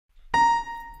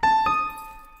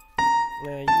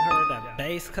Man, you heard that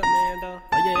bass come in though?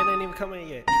 Oh yeah, it ain't even come in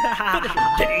yet.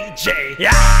 DJ. These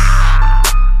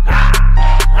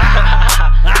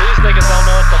niggas don't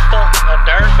know what the fuck a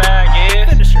dirtbag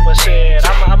is. But shit,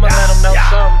 I'ma let them know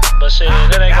something. But shit,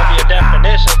 it ain't gonna be a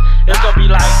definition. It's gonna be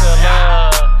like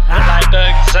the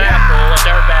example what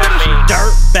dirtbag means.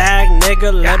 Dirtbag,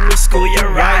 nigga, let me school you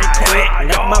right quick.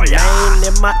 Let my main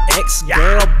and my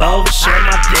ex-girl both share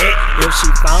my dick. If she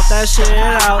found that shit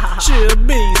out, she'll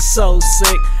be so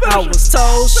sick. I was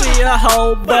told she a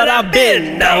hoe, but I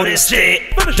been noticed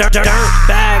it.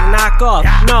 Dirtbag knockoff,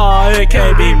 no, it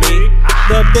can't be me.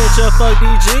 The bitch a fuck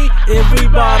DG if we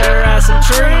bought her at some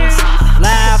trees.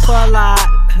 Laugh a lot,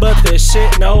 but this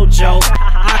shit no joke.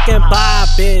 I can buy a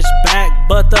bitch back,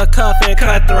 but the cuffin'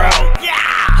 cutthroat.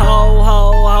 Ho,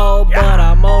 ho, ho, but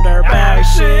I'm on dirtbag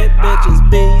shit. Bitches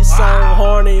be so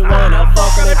horny, wanna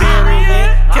fuck on the period.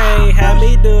 Can't have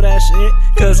me do that shit,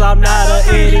 cause I'm not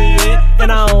an idiot.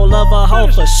 And I don't love a hoe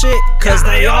for shit, cause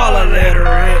they all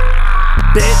illiterate.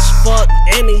 Bitch, fuck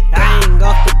anything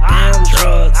off the damn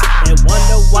drugs. And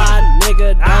wonder why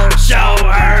nigga don't show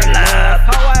her love.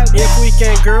 If we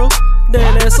can't groove,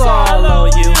 then it's all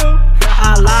on you.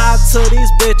 I lie to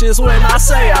these bitches when I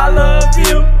say I love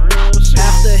you.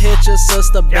 Have to hit your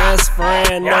sister best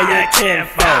friend or your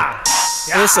kinfolk.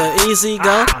 It's an easy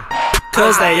go,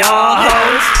 cause they all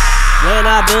hoes. When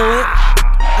I do it,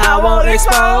 I won't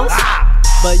expose.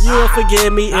 But you'll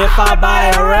forgive me if I buy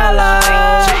a Rello.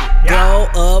 Go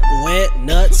up, wet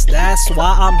nuts, that's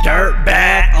why I'm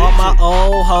dirtbag. All my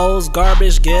old hoes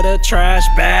garbage, get a trash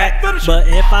bag. But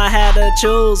if I had to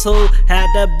choose who had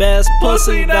the best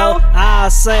pussy though, I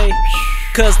say,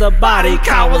 cause the body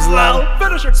count was low.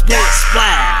 Split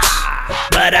splash,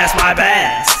 but that's my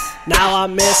best. Now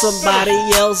I'm in somebody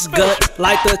else's gut,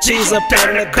 like the cheese up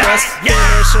in the crust.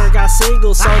 Finisher got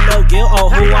single, so no guilt on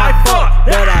who I fuck.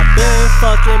 But I've been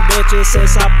fucking bitches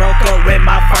since I broke up with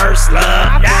my first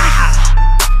love.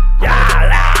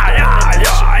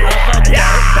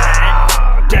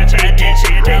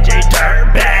 DJ